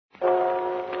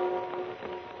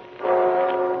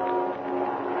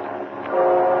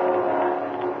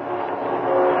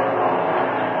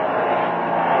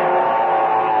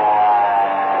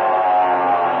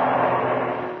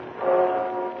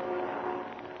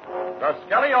The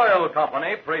Skelly Oil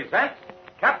Company presents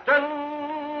Captain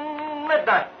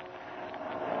Midnight.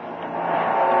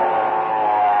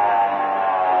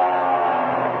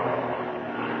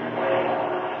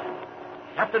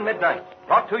 Captain Midnight,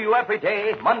 brought to you every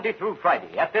day, Monday through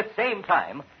Friday, at this same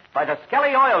time, by the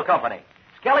Skelly Oil Company,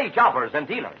 Skelly jobbers and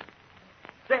dealers.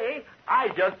 Say, I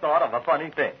just thought of a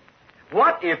funny thing.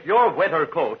 What if your winter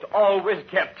coat always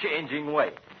kept changing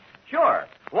weight? Sure.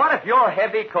 What if your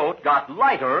heavy coat got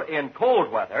lighter in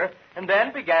cold weather and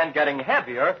then began getting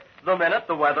heavier the minute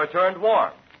the weather turned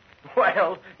warm?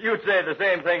 Well, you'd say the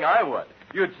same thing I would.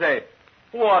 You'd say,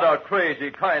 what a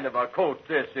crazy kind of a coat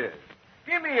this is.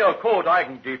 Give me a coat I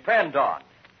can depend on.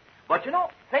 But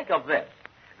think of this.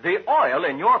 The oil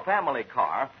in your family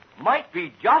car might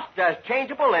be just as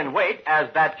changeable in weight as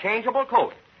that changeable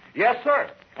coat. Yes, sir.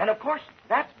 And, of course,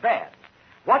 that's bad.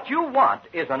 What you want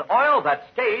is an oil that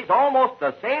stays almost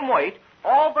the same weight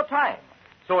all the time.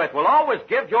 So it will always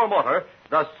give your motor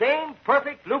the same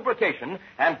perfect lubrication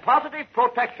and positive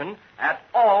protection at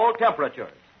all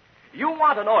temperatures. You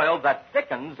want an oil that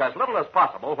thickens as little as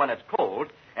possible when it's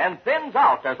cold and thins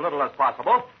out as little as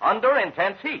possible under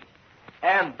intense heat.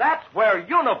 And that's where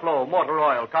Uniflow motor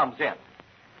oil comes in.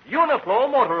 Uniflow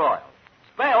motor oil,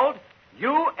 spelled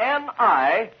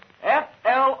U-N-I-F-L-O.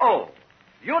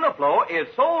 Uniflow is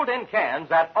sold in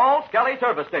cans at all Skelly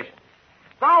service stations.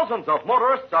 Thousands of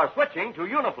motorists are switching to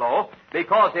Uniflow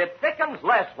because it thickens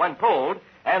less when cold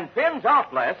and thins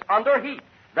out less under heat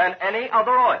than any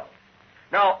other oil.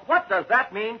 Now, what does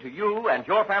that mean to you and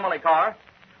your family car?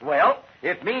 Well,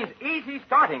 it means easy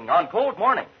starting on cold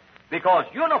mornings because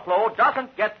Uniflow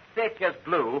doesn't get thick as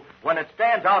glue when it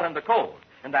stands out in the cold,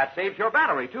 and that saves your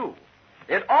battery, too.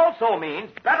 It also means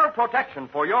better protection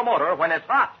for your motor when it's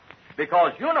hot,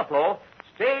 because Uniflow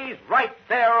stays right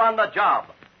there on the job,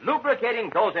 lubricating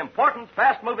those important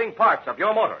fast-moving parts of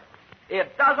your motor.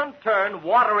 It doesn't turn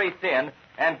watery thin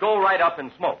and go right up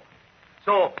in smoke.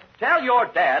 So tell your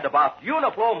dad about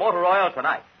Uniflow motor oil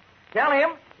tonight. Tell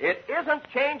him it isn't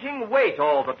changing weight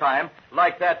all the time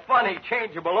like that funny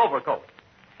changeable overcoat.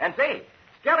 And say,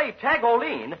 Skelly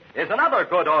Tagoline is another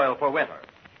good oil for winter.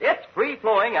 It's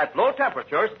free-flowing at low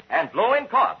temperatures and low in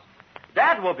cost.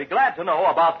 Dad will be glad to know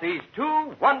about these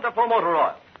two wonderful motor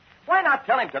oils. Why not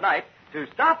tell him tonight to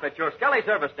stop at your Skelly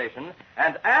service station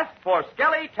and ask for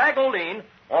Skelly Tagoline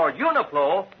or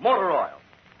Uniflow motor oil.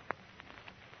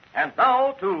 And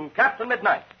now to Captain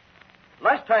Midnight.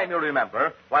 Last time you'll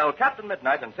remember, while Captain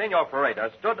Midnight and Senor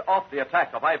Ferreira stood off the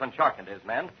attack of Ivan Shark and his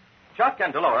men, Chuck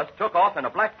and Dolores took off in a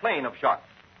black plane of Shark.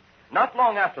 Not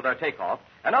long after their takeoff,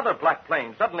 another black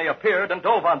plane suddenly appeared and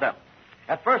dove on them.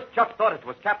 At first, Chuck thought it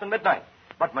was Captain Midnight,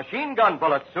 but machine gun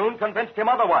bullets soon convinced him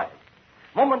otherwise.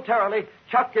 Momentarily,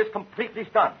 Chuck is completely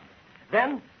stunned.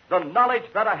 Then, the knowledge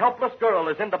that a helpless girl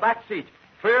is in the back seat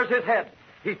clears his head.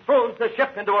 He throws the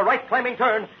ship into a right-climbing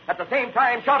turn, at the same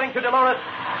time shouting to Dolores,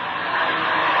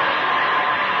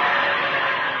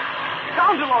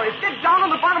 "Down, Dolores! Get down on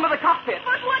the bottom of the cockpit!"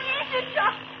 But what is it,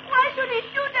 Chuck? Why should he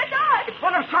shoot at us? It's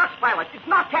one of Shark's pilots. It's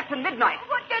not Captain Midnight.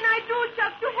 What can I do,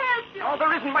 Chuck, to help you? Oh,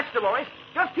 there isn't much, Dolores.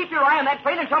 Just keep your eye on that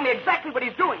plane and tell me exactly what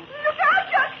he's doing. Look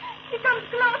out, Chuck! He comes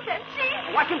closer. See?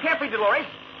 Watch him carefully, Dolores.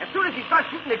 As soon as he starts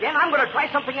shooting again, I'm going to try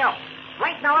something else.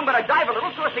 Right now, I'm going to dive a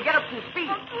little so as to get up some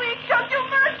speed. Oh, quick, Chuck, you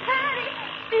must hurry.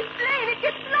 This plane, it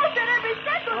gets closer every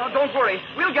second. Oh, don't worry.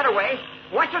 We'll get away.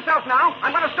 Watch yourself now.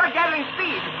 I'm going to start gathering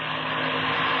speed.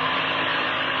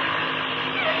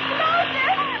 It's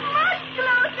closer. Much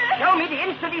closer. Tell me the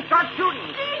instant he starts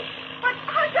shooting. See? But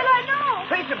how shall I know?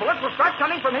 Tracer bullets will start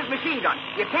coming from his machine gun.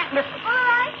 You can't miss it. All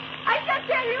right. I shall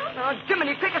tell you.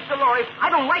 Jiminy Crickets, Dolores. I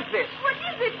don't like this. What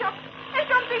is it, Chuck? Has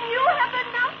something new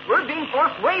happened now? We're being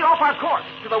forced way off our course,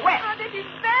 to the west. Oh, that is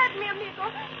bad, mi amigo.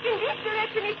 In this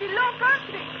direction is the low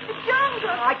country, the jungle.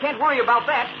 I can't worry about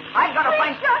that. I've got to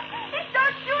find... Chuck, he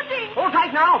starts shooting. Hold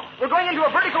tight now. We're going into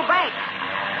a vertical bank.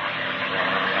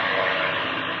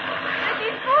 That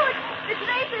is good. The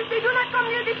tracers, they do not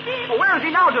come near the ship. Well, where is he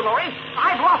now, Dolores?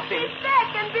 I've lost him. He's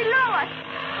back and below us.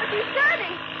 But he's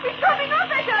turning. He's coming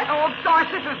up at us. Oh, gosh,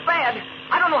 this is bad.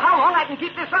 I don't know how long I can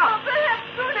keep this Oh, up. perhaps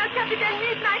sooner, Captain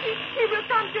Midnight, he will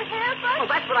come to help us. Well,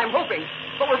 that's what I'm hoping.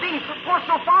 But we're being forced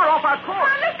so far off our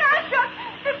course. Oh, look out, Chuck.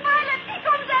 The pilot, he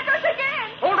comes at us again.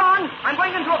 Hold on. I'm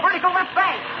going into a vertical left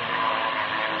bank.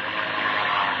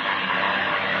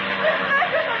 The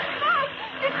flashes of smoke.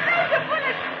 The tracer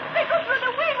bullets, they go through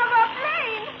the wing of our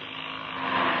plane.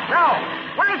 Now,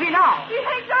 where is he now? He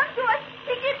hangs on to us.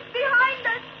 He keeps behind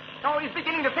us. Oh, he's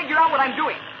beginning to figure out what I'm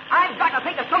doing. I've got to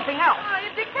think of something else. Oh,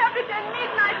 if the Captain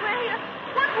Midnight were here,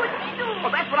 what would he do? Well,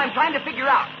 that's what I'm trying to figure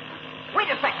out. Wait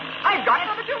a second. I've got it.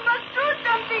 Oh, but you must do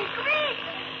something quick.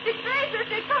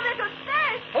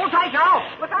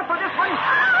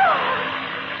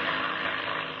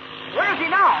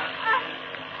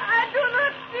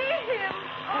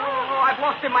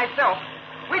 him myself.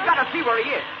 We've got to see where he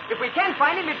is. If we can't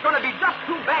find him, it's going to be just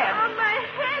too bad. On my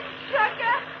head,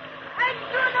 Chugga. I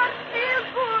do not feel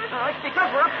good. It's because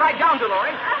we're upside down,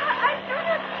 Dolores. I do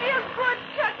not feel good,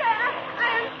 Chugga.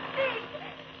 I am sick.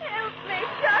 Help me,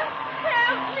 Chuck.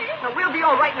 Help me. Now, we'll be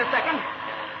all right in a second.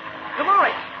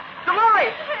 Dolores!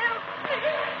 Dolores! Help me.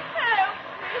 Help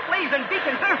me. Blazing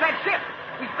beacons, there's that ship.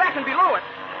 He's backing below it.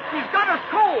 He's got us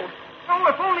cold. Oh,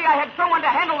 if only I had someone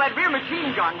to handle that rear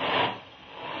machine gun.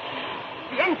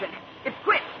 The engine. It's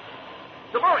quit.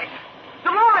 Dolores!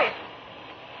 Dolores!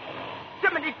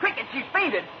 Jiminy Cricket, she's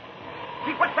fainted.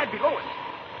 See, what's that below us?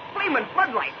 Flaming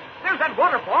floodlights. There's that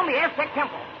waterfall in the Aztec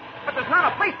temple. But there's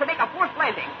not a place to make a forced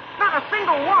landing. Not a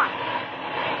single one.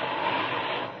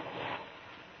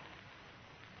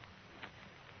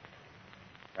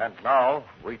 And now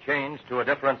we change to a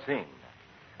different scene.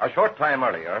 A short time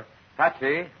earlier,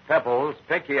 Patsy, Pebbles,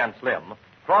 Pinky, and Slim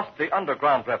crossed the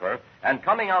underground river, and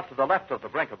coming out to the left of the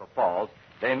brink of the falls,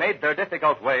 they made their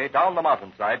difficult way down the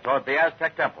mountainside toward the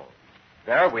Aztec temple.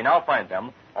 There we now find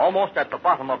them, almost at the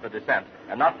bottom of the descent,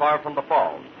 and not far from the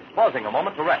falls, pausing a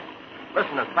moment to rest.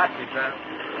 Listen as Patsy says.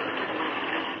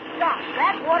 Gosh,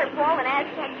 that waterfall in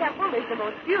Aztec Temple is the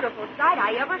most beautiful sight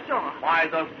I ever saw. By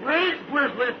the great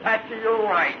grizzly, Patsy, you're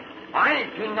right. I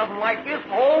ain't seen nothing like this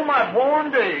all my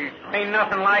born days. Ain't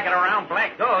nothing like it around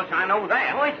Black Gulch, I know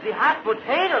that. Oh, it's the hot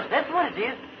potatoes, that's what it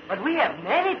is. But we have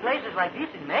many places like this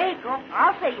in Mexico.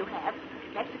 I'll say you have.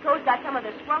 Mexico's got some of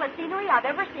the swellest scenery I've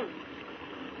ever seen.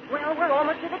 Well, we're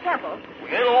almost to the temple.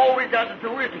 Well, all we got to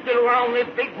do is to get around this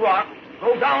big rock,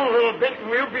 go down a little bit, and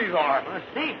we'll be there.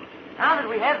 See, now that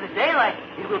we have the daylight,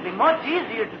 it will be much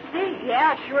easier to see.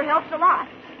 Yeah, it sure helps a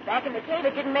lot. Back in the cave,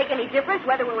 it didn't make any difference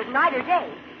whether it was night or day.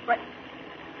 But,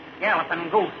 Galloping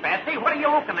goose, Patsy, what are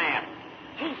you looking at?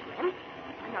 gee, Slim,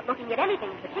 I'm not looking at anything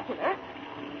in particular.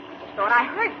 I just thought I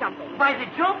heard something. By the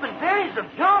jumping berries of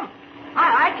jump,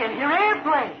 I can hear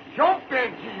airplanes. Jump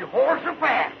then, gee, horse or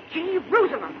fast. Gee,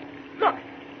 Jerusalem. Look,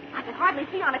 I can hardly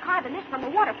see on a car than this from the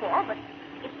waterfall, but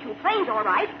it's two planes, all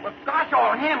right. Well, gosh,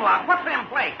 all hemlock, what's them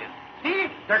places? See,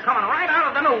 they're coming right out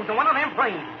of the nose of one of them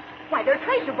planes. Why, they're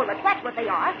tracer bullets, that's what they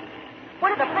are.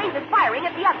 One of the planes is firing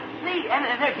at the other. See, and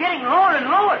they're getting lower and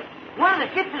lower. One of the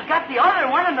ships has got the other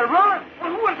one in the run.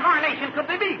 Well, who in tarnation could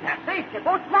they be, Patsy? They're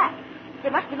both black.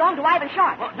 They must belong to Ivan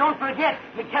Sharp. Well, don't forget,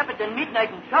 the Captain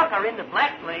Midnight and Chuck are in the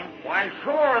black plane. Why,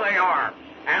 sure they are.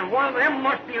 And one of them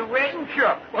must be Red and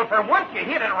Chuck. Well, for once you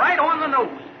hit it right on the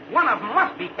nose. One of them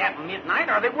must be Captain Midnight,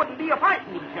 or they wouldn't be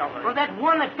fighting each other. Well, that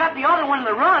one that's got the other one in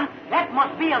the run, that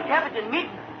must be a Captain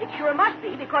Midnight. It sure must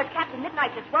be, because Captain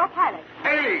Midnight's a swell pilot.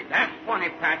 Hey, that's funny,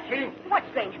 Patsy. What's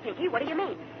strange, Pinky? What do you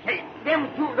mean? Hey,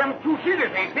 them two-seaters,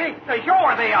 ain't they?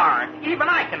 Sure they are. Even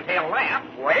I can tell that.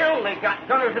 Well, they got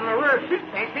gunners in the rear seats,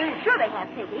 ain't they? Sure they have,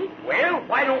 Pinky. Well,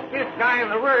 why don't this guy in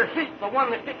the rear seat, the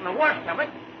one that's getting the worst of it,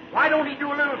 why don't he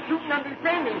do a little shooting and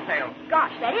defend himself?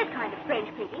 Gosh, that is kind of strange,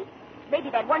 Pinky.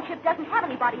 Maybe that one ship doesn't have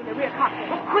anybody in the rear cockpit.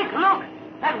 Oh, quick, look.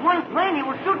 That one plane, he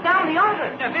will shoot down the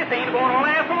other. Now, this ain't going to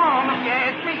last long, if you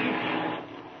ask me.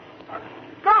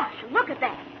 Gosh, look at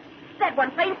that. That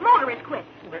one plane's motor is quit.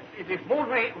 But if his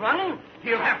motor ain't running,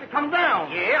 he'll have to come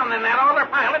down. Yeah, and then that other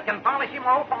pilot can polish him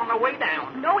off on the way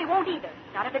down. No, he won't either.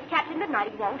 Not if it's Captain Midnight,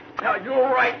 he won't. Now,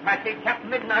 you're right, Patsy. Captain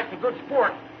Midnight's a good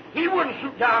sport. He wouldn't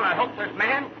shoot down a helpless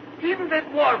man, even if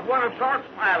it was one of Sharp's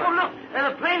pilots. Oh, look,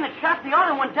 the plane that shot the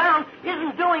other one down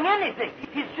isn't doing anything.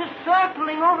 He's just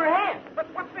circling overhead.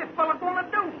 But what's this fella going to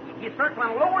do? He's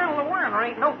circling lower and lower, and there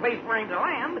ain't no place for him to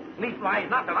land. Leastwise,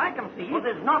 not that I can see. Well,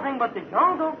 there's nothing but the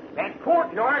jungle. That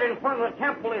courtyard in front of the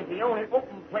temple is the only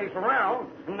open place around,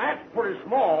 and that's pretty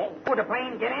small. Would a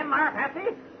plane get in there,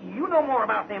 Patsy? You know more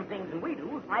about them things than we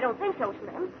do. I don't think so,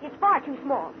 Slim. It's far too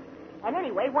small. And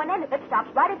anyway, one end of it stops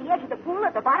right at the edge of the pool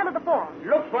at the bottom of the fall.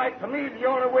 Looks like to me the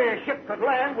only way a ship could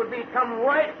land would be come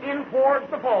right in towards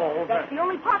the falls. That's the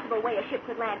only possible way a ship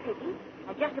could land, Pinky.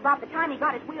 And just about the time he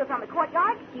got his wheels on the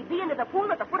courtyard, he'd be into the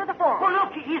pool at the foot of the fall. Oh,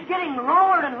 look, he's getting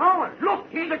lower and lower. Look,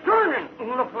 he's a turning.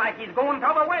 Looks like he's going the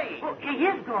other way. Oh, he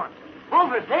is gone.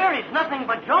 Over there is nothing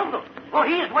but jungle. Oh,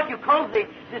 he is what you call the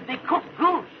cooked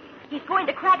goose. He's going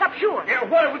to crack up sure. Yeah,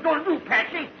 what are we going to do,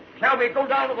 Patsy? Shall we go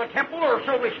down to the temple, or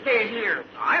shall we stay here?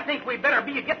 I think we'd better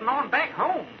be getting on back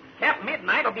home. Captain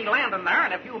Midnight will be landing there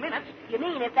in a few minutes. You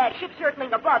mean if that ship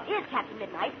circling above is Captain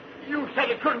Midnight? You said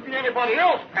it couldn't be anybody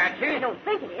else, Patsy. I don't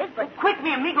think it is, but... Quick,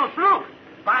 me amigos, look.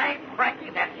 By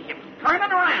cracky, that ship's turning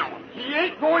around. He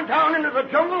ain't going down into the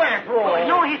jungle after all. Oh,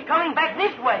 no, he's coming back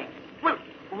this way. Well,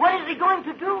 what is he going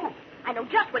to do? I know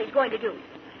just what he's going to do.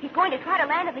 He's going to try to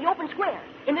land in the open square,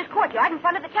 in this courtyard in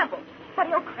front of the temple. But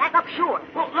he'll crack up sure.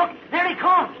 Oh, look, there he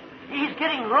comes. He's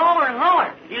getting lower and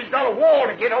lower. He's got a wall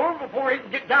to get over before he can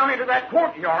get down into that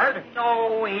courtyard.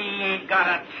 No, he ain't got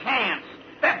a chance.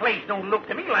 That place don't look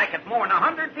to me like it's more than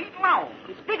 100 feet long.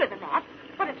 It's bigger than that,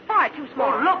 but it's far too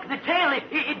small. Oh, look, the tail,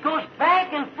 it goes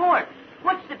back and forth.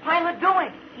 What's the pilot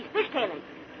doing? He's fishtailing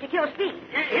to kill speed.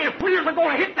 If we isn't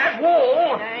going to hit that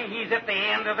wall... He's at the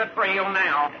end of the trail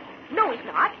now. No, he's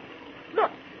not.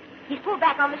 Look, he's pulled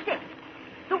back on the stick.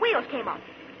 The wheels came up.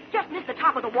 Just missed the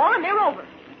top of the wall, and they're over.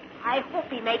 I hope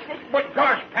he makes it. But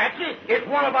gosh, Patsy, it's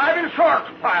one of Ivan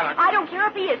Shark's pilots. I don't care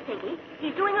if he is, Pinky.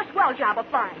 He's doing a swell job of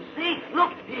flying. See,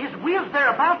 look, his wheels,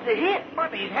 they're about to hit.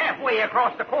 But he's halfway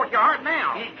across the courtyard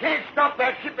now. He can't stop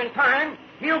that ship in time.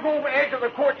 He'll go over the edge of the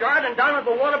courtyard and down to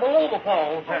the water below the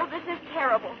falls. Oh, this is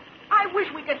terrible. I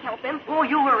wish we could help him. Oh,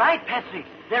 you were right, Patsy.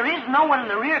 There is no one in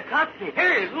the rear cockpit.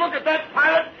 Hey, look at that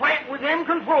pilot fight with them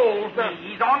controls.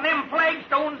 He's on them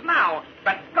flagstones now.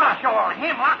 But gosh, all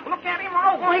hemlock, look at him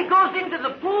roll. Oh, he goes into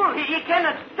the pool. He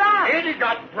cannot stop. Ain't he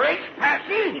got brakes,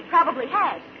 Patsy? He probably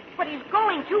has, but he's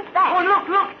going too fast. Oh,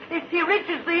 look. He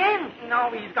reaches the end.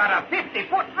 No, he's got a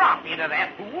 50-foot drop into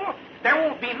that pool. There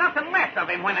won't be nothing left of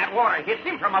him when that water hits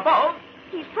him from above.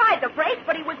 He's tried the brakes,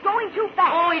 but he was going too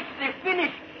fast. Oh, it's the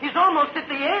finish. He's almost at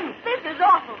the end. This is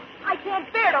awful. I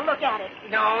can't bear to look at it.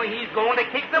 No, he's going to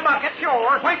kick the bucket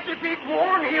shore. 20 feet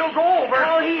more and he'll go over.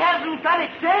 Oh, he hasn't got a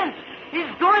chance. He's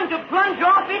going to plunge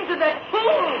off into that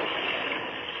pool.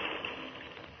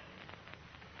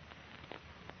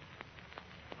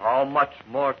 How much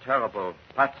more terrible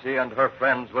Patsy and her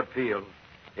friends would feel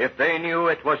if they knew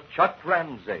it was Chuck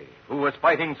Ramsey who was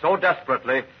fighting so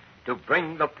desperately to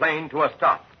bring the plane to a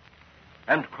stop.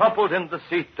 And crumpled in the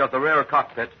seat of the rear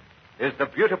cockpit is the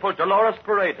beautiful Dolores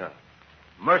Pareda,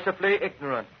 mercifully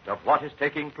ignorant of what is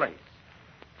taking place.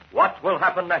 What will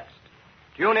happen next?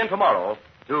 Tune in tomorrow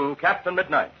to Captain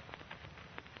Midnight.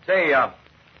 Say,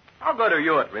 how good are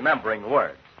you at remembering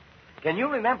words? Can you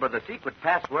remember the secret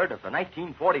password of the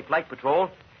 1940 Flight Patrol?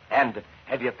 And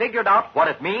have you figured out what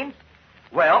it means?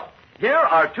 Well, here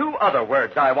are two other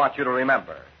words I want you to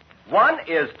remember. One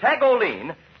is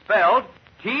Tagolene, spelled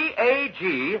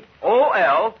Tagolene.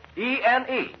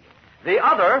 The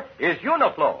other is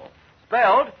Uniflow,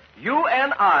 spelled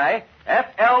Uniflo.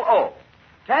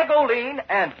 Tagolene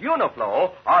and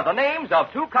Uniflow are the names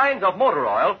of two kinds of motor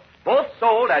oil, both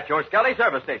sold at your Skelly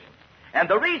service stations. And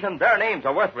the reason their names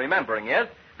are worth remembering is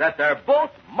that they're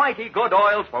both mighty good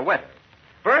oils for winter.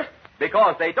 First,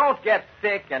 because they don't get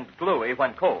thick and gluey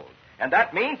when cold, and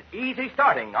that means easy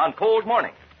starting on cold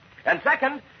mornings. And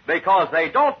second, because they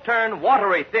don't turn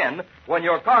watery thin when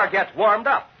your car gets warmed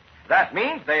up. That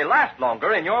means they last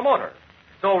longer in your motor.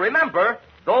 So remember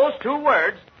those two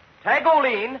words,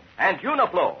 Tagolene and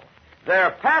Uniflow. They're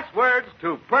passwords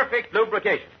to perfect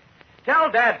lubrication.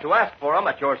 Tell Dad to ask for them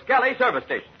at your Skelly service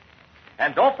station.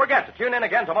 And don't forget to tune in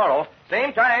again tomorrow,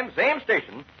 same time, same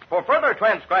station, for further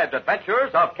transcribed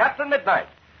adventures of Captain Midnight,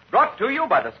 brought to you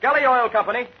by the Skelly Oil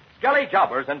Company, Skelly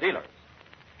Jobbers and Dealers.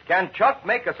 Can Chuck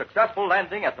make a successful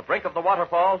landing at the brink of the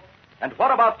waterfall? And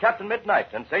what about Captain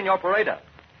Midnight and Senor Pareda?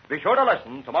 Be sure to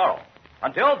listen tomorrow.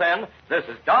 Until then, this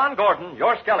is Don Gordon,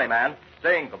 your Skelly man,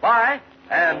 saying goodbye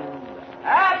and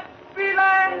happy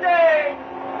landing!